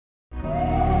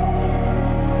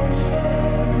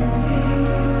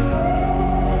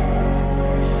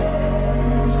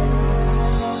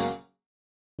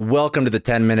Welcome to the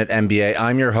 10-Minute MBA.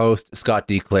 I'm your host, Scott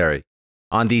D. Clary.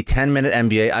 On the 10-Minute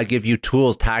MBA, I give you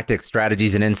tools, tactics,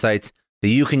 strategies, and insights that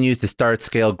you can use to start,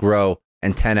 scale, grow,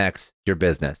 and 10x your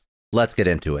business. Let's get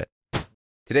into it.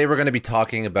 Today, we're going to be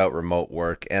talking about remote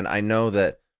work, and I know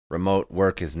that remote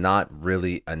work is not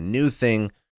really a new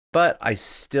thing, but I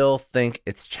still think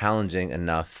it's challenging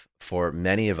enough for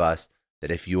many of us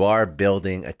that if you are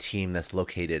building a team that's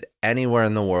located anywhere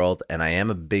in the world, and I am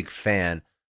a big fan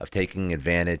of taking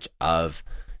advantage of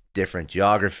different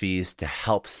geographies to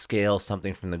help scale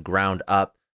something from the ground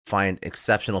up, find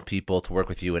exceptional people to work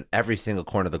with you in every single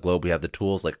corner of the globe. We have the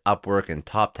tools like Upwork and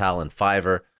TopTal and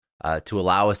Fiverr to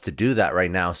allow us to do that right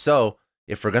now. So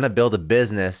if we're going to build a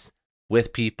business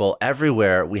with people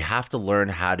everywhere, we have to learn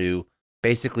how to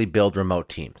basically build remote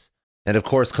teams. And of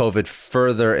course, COVID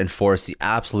further enforced the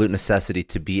absolute necessity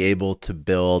to be able to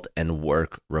build and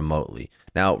work remotely.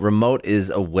 Now, remote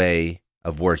is a way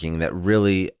of working that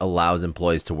really allows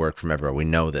employees to work from everywhere. We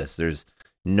know this. There's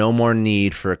no more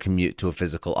need for a commute to a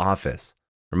physical office.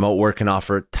 Remote work can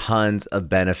offer tons of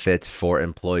benefits for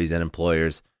employees and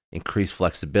employers, increased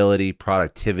flexibility,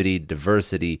 productivity,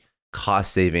 diversity,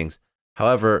 cost savings.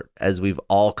 However, as we've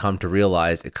all come to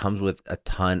realize, it comes with a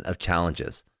ton of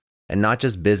challenges. And not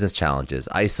just business challenges,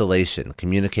 isolation,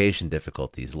 communication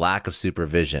difficulties, lack of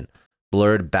supervision,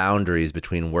 blurred boundaries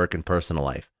between work and personal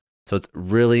life. So it's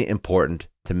really important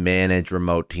to manage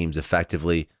remote teams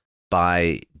effectively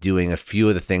by doing a few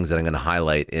of the things that I'm going to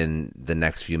highlight in the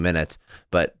next few minutes.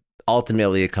 But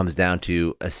ultimately, it comes down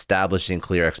to establishing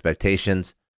clear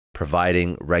expectations,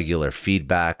 providing regular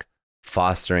feedback,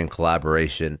 fostering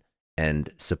collaboration,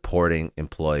 and supporting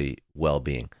employee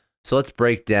well-being. So let's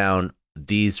break down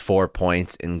these 4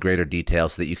 points in greater detail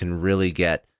so that you can really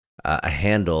get a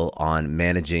handle on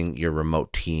managing your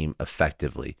remote team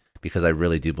effectively, because I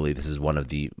really do believe this is one of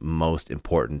the most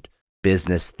important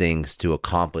business things to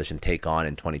accomplish and take on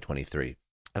in 2023.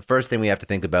 The first thing we have to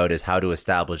think about is how to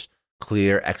establish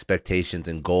clear expectations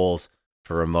and goals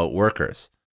for remote workers.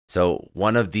 So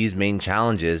one of these main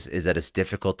challenges is that it's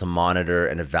difficult to monitor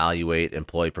and evaluate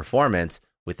employee performance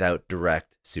without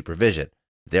direct supervision.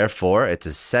 Therefore, it's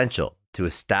essential to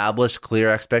establish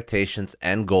clear expectations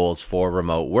and goals for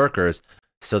remote workers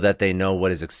so that they know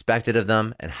what is expected of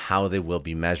them and how they will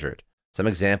be measured. Some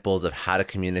examples of how to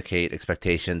communicate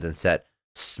expectations and set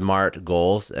SMART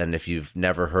goals. And if you've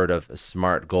never heard of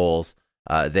SMART goals,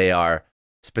 they are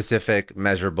specific,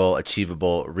 measurable,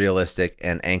 achievable, realistic,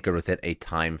 and anchored within a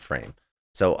time frame.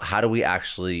 So how do we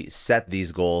actually set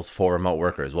these goals for remote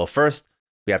workers? Well, first,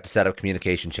 we have to set up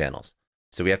communication channels.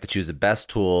 So we have to choose the best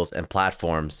tools and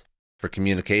platforms for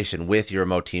communication with your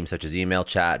remote team, such as email,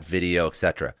 chat, video,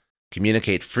 etc.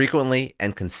 Communicate frequently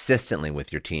and consistently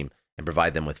with your team and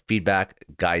provide them with feedback,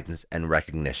 guidance, and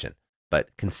recognition. But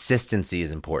consistency is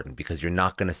important because you're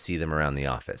not going to see them around the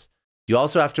office. You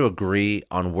also have to agree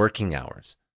on working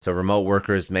hours. So remote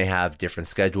workers may have different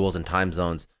schedules and time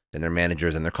zones than their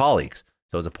managers and their colleagues.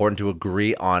 So it's important to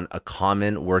agree on a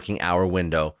common working hour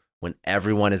window when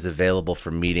everyone is available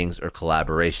for meetings or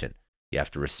collaboration. You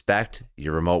have to respect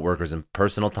your remote workers' in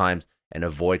personal times and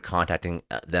avoid contacting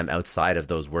them outside of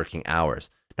those working hours.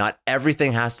 Not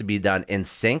everything has to be done in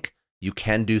sync. You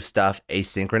can do stuff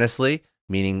asynchronously,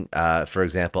 meaning, for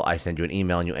example, I send you an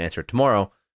email and you answer it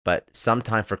tomorrow, but some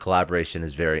time for collaboration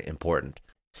is very important.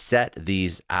 Set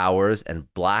these hours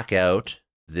and black out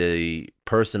the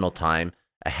personal time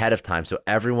ahead of time so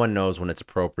everyone knows when it's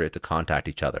appropriate to contact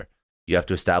each other. You have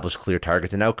to establish clear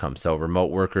targets and outcomes. So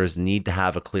remote workers need to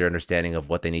have a clear understanding of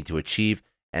what they need to achieve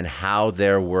and how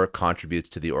their work contributes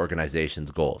to the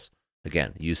organization's goals.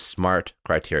 Again, use SMART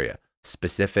criteria: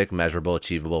 specific, measurable,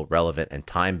 achievable, relevant, and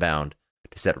time-bound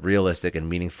to set realistic and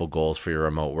meaningful goals for your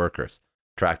remote workers.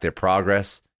 Track their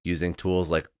progress using tools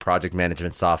like project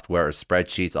management software or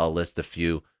spreadsheets. I'll list a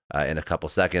few in a couple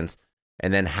seconds.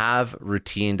 And then have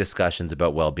routine discussions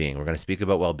about well-being. We're going to speak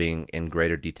about well-being in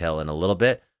greater detail in a little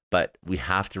bit, but we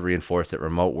have to reinforce that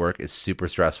remote work is super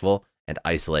stressful and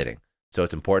isolating. So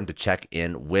it's important to check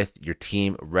in with your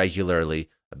team regularly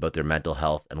about their mental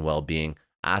health and well-being.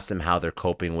 Ask them how they're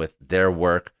coping with their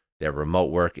work, their remote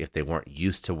work, if they weren't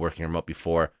used to working remote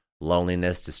before,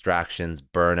 loneliness, distractions,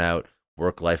 burnout,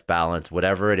 work-life balance,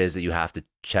 whatever it is that you have to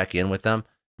check in with them,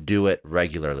 do it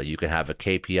regularly. You can have a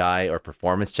KPI or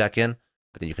performance check-in,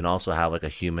 but then you can also have like a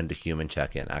human-to-human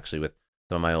check-in. Actually, with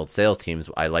some of my old sales teams,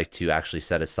 I like to actually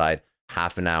set aside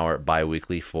half an hour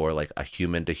bi-weekly for like a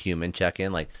human-to-human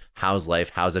check-in, like how's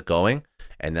life, how's it going?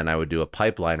 And then I would do a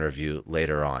pipeline review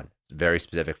later on. Very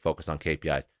specific focus on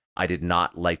KPIs. I did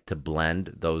not like to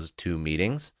blend those two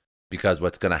meetings because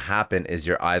what's going to happen is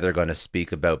you're either going to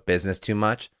speak about business too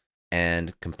much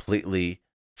and completely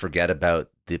forget about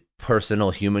the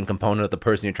personal human component of the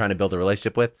person you're trying to build a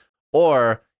relationship with.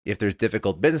 Or if there's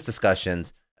difficult business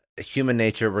discussions, human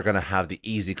nature, we're going to have the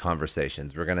easy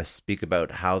conversations. We're going to speak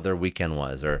about how their weekend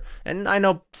was, and I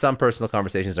know some personal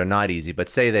conversations are not easy, but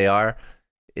say they are,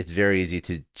 it's very easy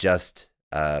to just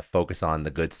focus on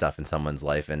the good stuff in someone's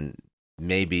life. And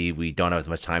maybe we don't have as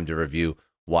much time to review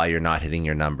why you're not hitting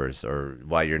your numbers or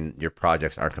why your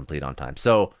projects aren't complete on time.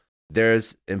 So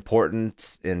there's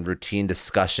importance in routine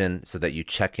discussion so that you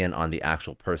check in on the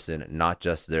actual person, not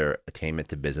just their attainment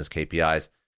to business KPIs.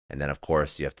 And then, of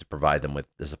course, you have to provide them with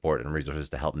the support and resources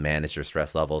to help manage your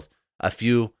stress levels. A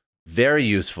few very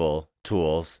useful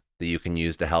tools that you can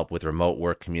use to help with remote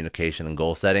work communication and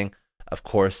goal setting. Of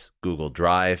course, Google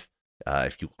Drive.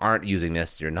 If you aren't using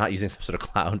this, you're not using some sort of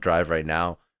cloud drive right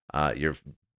now. You're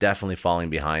definitely falling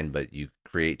behind, but you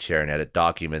create, share, and edit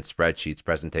documents, spreadsheets,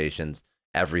 presentations,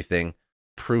 everything.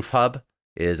 ProofHub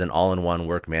is an all-in-one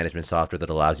work management software that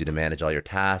allows you to manage all your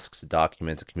tasks,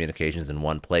 documents, and communications in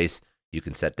one place. You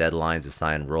can set deadlines,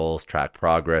 assign roles, track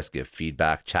progress, give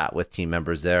feedback, chat with team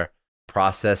members there.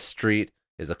 Process Street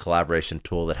is a collaboration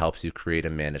tool that helps you create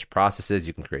and manage processes.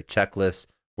 You can create checklists,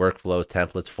 workflows,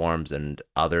 templates, forms, and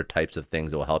other types of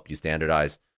things that will help you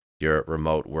standardize your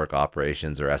remote work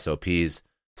operations or SOPs.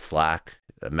 Slack,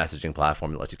 a messaging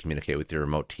platform that lets you communicate with your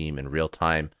remote team in real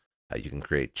time. You can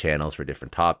create channels for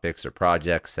different topics or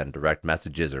projects, send direct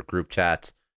messages or group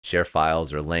chats, share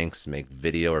files or links, make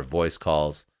video or voice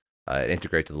calls. It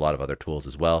integrates with a lot of other tools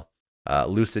as well.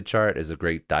 Lucidchart is a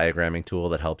great diagramming tool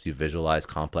that helps you visualize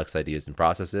complex ideas and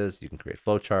processes. You can create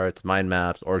flowcharts, mind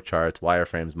maps, org charts,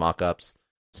 wireframes, mockups.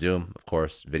 Zoom, of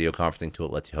course, video conferencing tool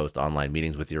that lets you host online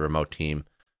meetings with your remote team.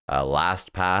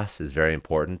 LastPass is very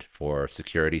important for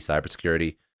security,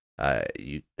 cybersecurity.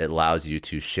 It allows you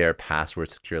to share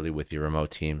passwords securely with your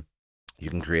remote team. You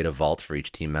can create a vault for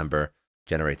each team member,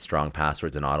 generate strong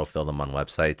passwords, and autofill them on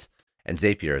websites. And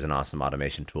Zapier is an awesome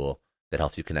automation tool that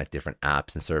helps you connect different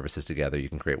apps and services together. You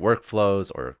can create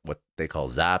workflows or what they call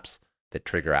zaps that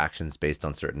trigger actions based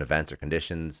on certain events or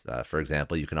conditions. For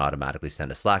example, you can automatically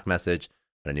send a Slack message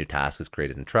when a new task is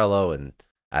created in Trello and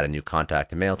add a new contact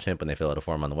to MailChimp when they fill out a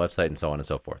form on the website, and so on and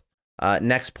so forth.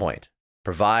 Next point,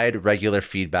 provide regular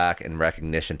feedback and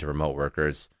recognition to remote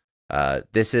workers.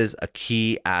 This is a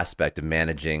key aspect of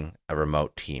managing a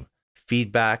remote team.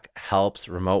 Feedback helps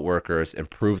remote workers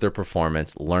improve their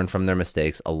performance, learn from their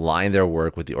mistakes, align their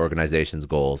work with the organization's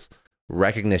goals.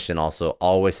 Recognition also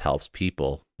always helps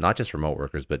people, not just remote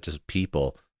workers, but just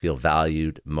people feel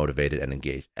valued, motivated, and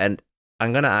engaged. And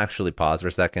I'm going to actually pause for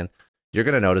a second. You're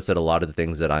going to notice that a lot of the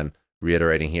things that I'm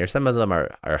reiterating here, some of them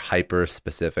are hyper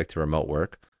specific to remote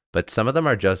work, but some of them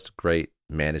are just great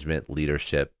management,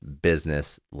 leadership,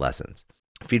 business lessons.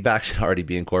 Feedback should already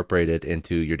be incorporated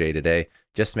into your day-to-day.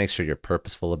 Just make sure you're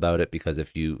purposeful about it, because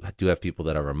if you do have people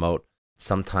that are remote,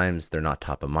 sometimes they're not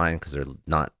top of mind because they're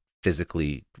not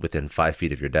physically within 5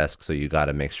 feet of your desk. So you got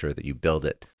to make sure that you build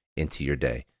it into your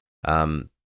day.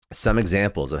 Some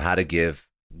examples of how to give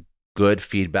good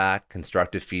feedback,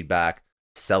 constructive feedback,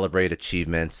 celebrate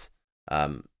achievements,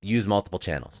 use multiple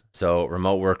channels. So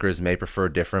remote workers may prefer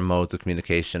different modes of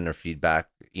communication or feedback: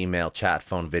 email, chat,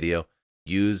 phone, video.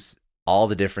 Use all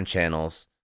the different channels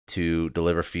to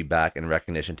deliver feedback and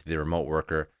recognition to the remote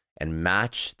worker, and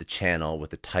match the channel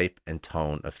with the type and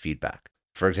tone of feedback.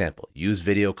 For example, use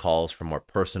video calls for more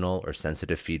personal or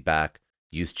sensitive feedback.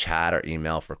 Use chat or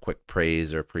email for quick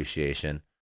praise or appreciation.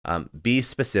 Be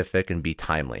specific and be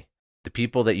timely. The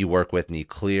people that you work with need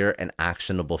clear and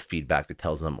actionable feedback that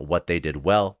tells them what they did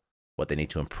well, what they need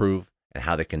to improve, and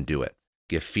how they can do it.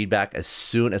 Give feedback as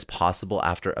soon as possible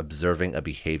after observing a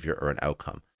behavior or an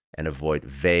outcome, and avoid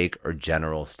vague or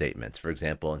general statements. For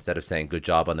example, instead of saying "good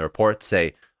job on the report,"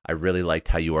 say "I really liked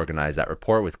how you organized that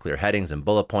report with clear headings and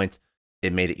bullet points.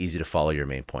 It made it easy to follow your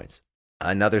main points."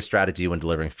 Another strategy when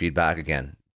delivering feedback,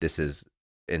 again, this is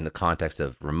in the context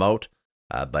of remote,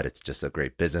 but it's just a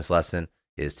great business lesson,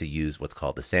 is to use what's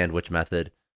called the sandwich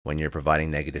method. When you're providing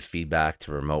negative feedback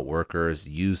to remote workers,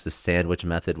 use the sandwich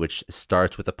method, which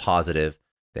starts with a positive,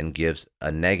 then gives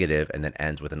a negative, and then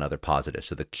ends with another positive.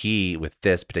 So the key with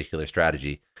this particular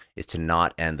strategy is to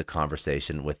not end the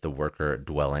conversation with the worker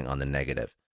dwelling on the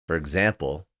negative. For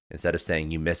example, instead of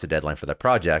saying "you missed a deadline for that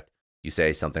project," you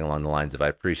say something along the lines of "I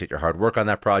appreciate your hard work on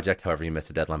that project. However, you missed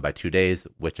a deadline by 2 days,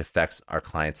 which affects our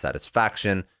client's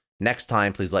satisfaction. Next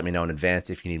time, please let me know in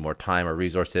advance if you need more time or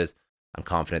resources. I'm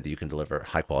confident that you can deliver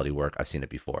high quality work. I've seen it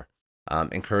before."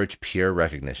 Encourage peer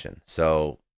recognition.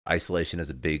 So isolation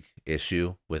is a big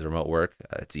issue with remote work.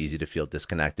 It's easy to feel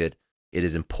disconnected. It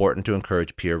is important to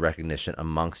encourage peer recognition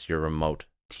amongst your remote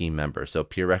team members. So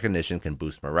peer recognition can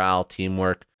boost morale,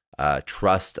 teamwork,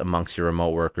 trust amongst your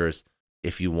remote workers.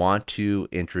 If you want to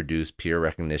introduce peer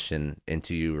recognition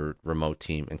into your remote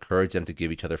team, encourage them to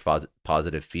give each other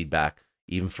positive feedback,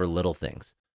 even for little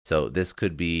things. So this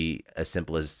could be as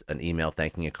simple as an email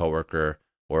thanking a coworker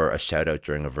or a shout out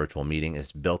during a virtual meeting.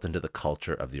 Is built into the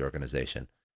culture of the organization.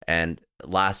 And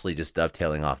lastly, just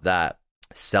dovetailing off that,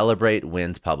 celebrate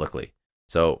wins publicly.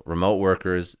 So remote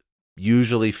workers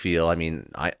usually feel,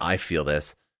 I feel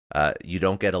this, you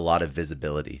don't get a lot of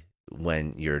visibility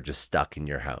when you're just stuck in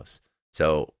your house.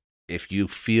 So if you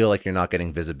feel like you're not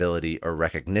getting visibility or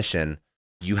recognition,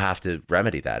 you have to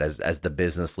remedy that as the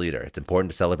business leader. It's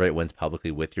important to celebrate wins publicly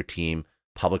with your team.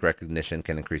 Public recognition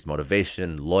can increase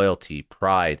motivation, loyalty,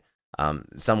 pride.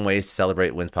 Some ways to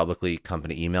celebrate wins publicly: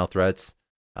 company email threads,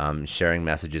 sharing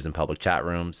messages in public chat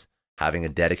rooms, having a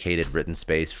dedicated written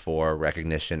space for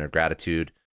recognition or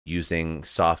gratitude, using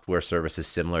software services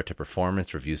similar to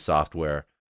performance review software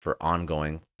for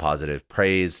ongoing positive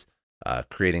praise,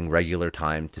 creating regular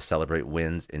time to celebrate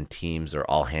wins in teams or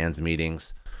all hands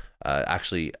meetings.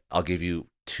 Actually, I'll give you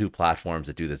two platforms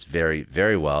that do this very,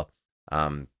 very well.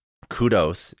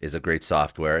 Kudos is a great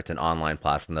software. It's an online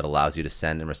platform that allows you to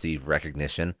send and receive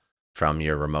recognition from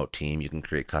your remote team. You can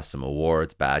create custom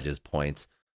awards, badges, points,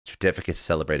 certificates to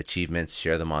celebrate achievements,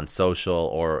 share them on social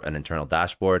or an internal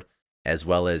dashboard, as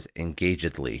well as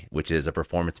Engagedly, which is a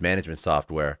performance management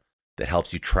software that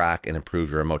helps you track and improve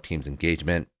your remote team's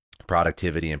engagement,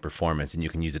 productivity, and performance. And you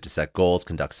can use it to set goals,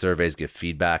 conduct surveys, give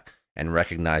feedback, and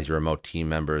recognize your remote team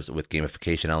members with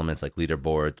gamification elements like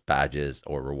leaderboards, badges,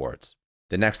 or rewards.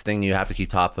 The next thing you have to keep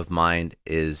top of mind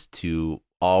is to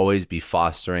always be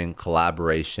fostering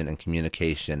collaboration and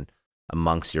communication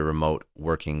amongst your remote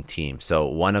working team. So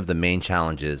one of the main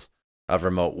challenges of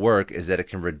remote work is that it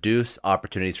can reduce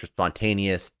opportunities for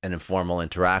spontaneous and informal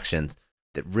interactions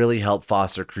that really help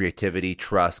foster creativity,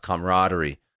 trust,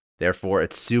 camaraderie. Therefore,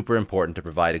 it's super important to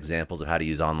provide examples of how to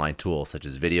use online tools such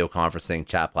as video conferencing,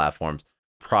 chat platforms,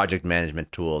 project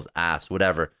management tools, apps,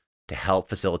 whatever, to help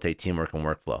facilitate teamwork and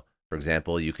workflow. For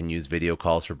example, you can use video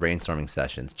calls for brainstorming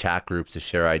sessions, chat groups to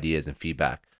share ideas and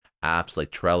feedback, apps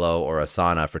like Trello or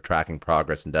Asana for tracking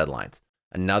progress and deadlines.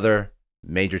 Another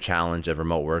major challenge of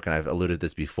remote work, and I've alluded to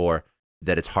this before,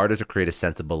 that it's harder to create a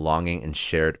sense of belonging and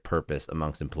shared purpose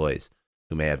amongst employees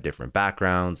who may have different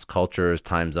backgrounds, cultures,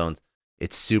 time zones.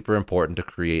 It's super important to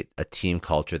create a team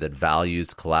culture that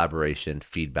values collaboration,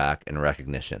 feedback, and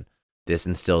recognition. This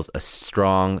instills a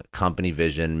strong company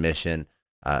vision, mission,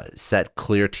 set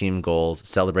clear team goals,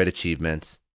 celebrate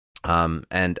achievements.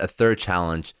 And a third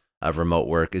challenge of remote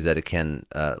work is that it can,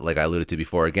 like I alluded to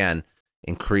before, again,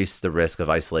 increase the risk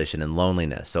of isolation and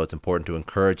loneliness. So it's important to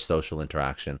encourage social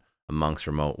interaction amongst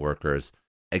remote workers.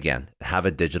 Again, have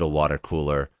a digital water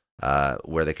cooler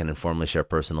where they can informally share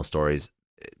personal stories.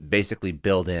 Basically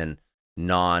build in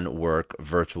non-work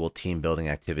virtual team building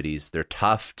activities. They're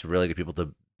tough to really get people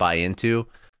to buy into.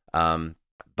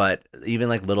 But even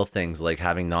like little things like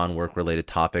having non-work related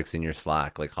topics in your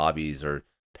Slack, like hobbies or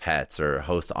pets, or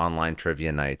host online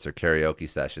trivia nights or karaoke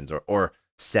sessions, or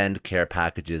send care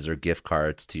packages or gift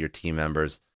cards to your team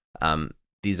members.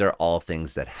 These are all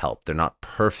things that help. They're not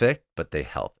perfect, but they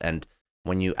help. And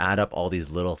when you add up all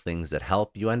these little things that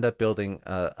help, you end up building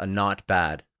a not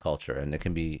bad culture, and it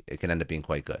can end up being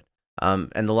quite good.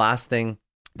 And the last thing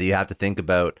that you have to think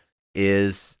about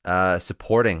is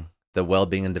supporting the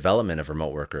well-being and development of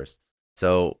remote workers.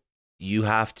 So you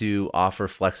have to offer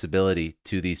flexibility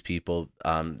to these people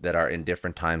that are in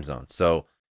different time zones. So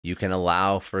you can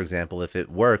allow, for example, if it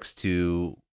works,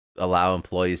 to allow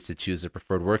employees to choose their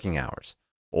preferred working hours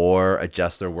or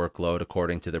adjust their workload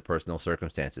according to their personal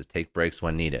circumstances, take breaks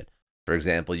when needed. For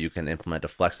example, you can implement a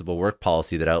flexible work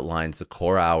policy that outlines the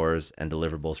core hours and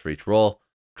deliverables for each role.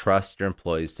 Trust your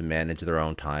employees to manage their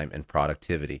own time and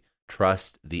productivity.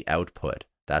 Trust the output.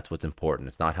 That's what's important.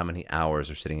 It's not how many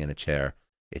hours are sitting in a chair.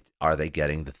 Are they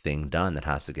getting the thing done that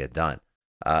has to get done?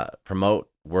 Promote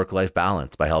work-life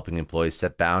balance by helping employees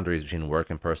set boundaries between work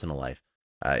and personal life.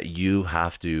 You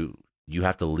have to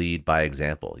lead by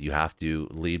example. You have to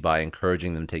lead by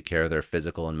encouraging them to take care of their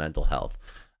physical and mental health.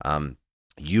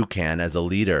 You can, as a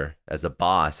leader, as a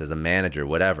boss, as a manager,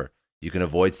 whatever, you can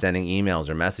avoid sending emails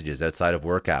or messages outside of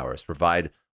work hours.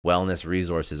 Provide wellness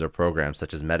resources or programs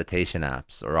such as meditation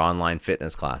apps or online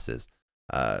fitness classes.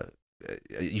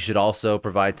 You should also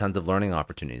provide tons of learning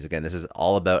opportunities. Again, this is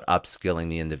all about upskilling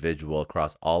the individual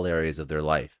across all areas of their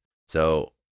life.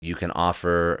 So you can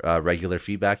offer regular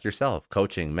feedback yourself,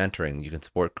 coaching, mentoring. You can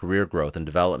support career growth and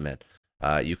development.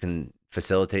 You can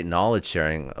facilitate knowledge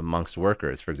sharing amongst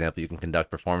workers. For example, you can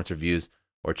conduct performance reviews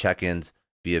or check-ins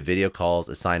via video calls,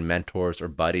 assign mentors or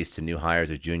buddies to new hires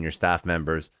or junior staff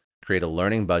members, create a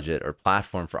learning budget or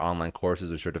platform for online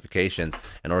courses or certifications,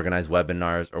 and organize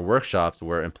webinars or workshops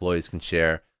where employees can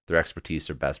share their expertise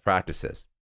or best practices.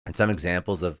 And some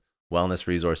examples of wellness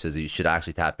resources that you should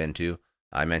actually tap into.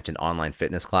 I mentioned online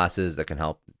fitness classes that can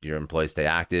help your employees stay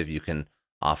active. You can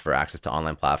offer access to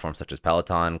online platforms such as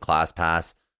Peloton,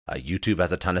 ClassPass. YouTube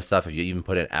has a ton of stuff. If you even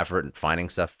put in effort in finding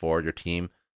stuff for your team,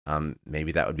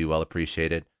 maybe that would be well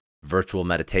appreciated. Virtual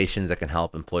meditations that can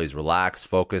help employees relax,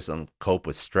 focus, and cope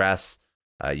with stress.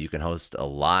 You can host a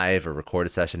live or recorded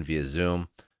session via Zoom.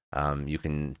 You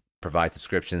can provide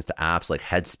subscriptions to apps like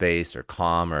Headspace or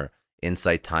Calm or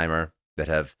Insight Timer that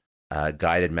have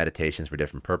guided meditations for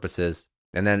different purposes.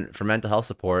 And then for mental health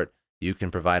support, you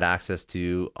can provide access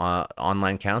to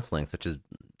online counseling such as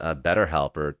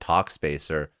BetterHelp or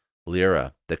Talkspace or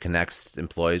Lyra that connects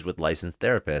employees with licensed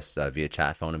therapists via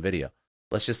chat, phone, and video.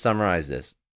 Let's just summarize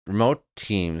this. Remote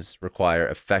teams require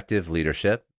effective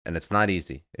leadership, and it's not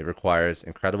easy. It requires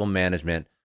incredible management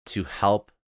to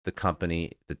help the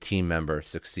company, the team member,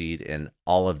 succeed in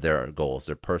all of their goals,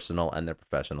 their personal and their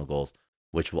professional goals,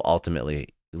 which will ultimately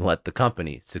let the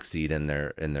company succeed in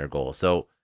their goals. So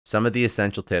some of the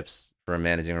essential tips for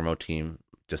managing a remote team,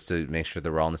 just to make sure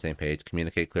that we're all on the same page: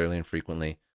 communicate clearly and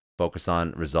frequently, focus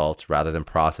on results rather than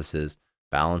processes,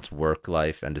 balance work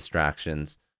life and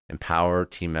distractions, empower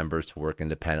team members to work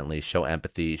independently, show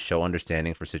empathy, show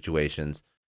understanding for situations,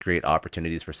 create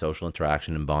opportunities for social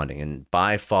interaction and bonding. And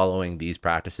by following these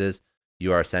practices,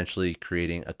 you are essentially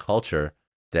creating a culture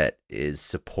that is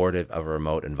supportive of a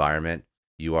remote environment.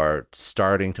 You are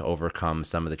starting to overcome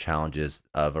some of the challenges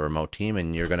of a remote team,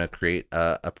 and you're going to create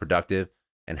a productive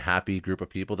and happy group of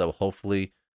people that will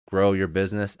hopefully grow your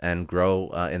business and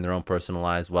grow in their own personal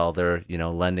lives while they're,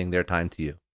 lending their time to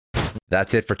you.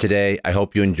 That's it for today. I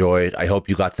hope you enjoyed. I hope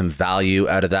you got some value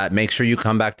out of that. Make sure you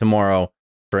come back tomorrow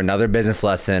for another business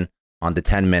lesson on the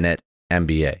 10-Minute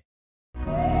MBA.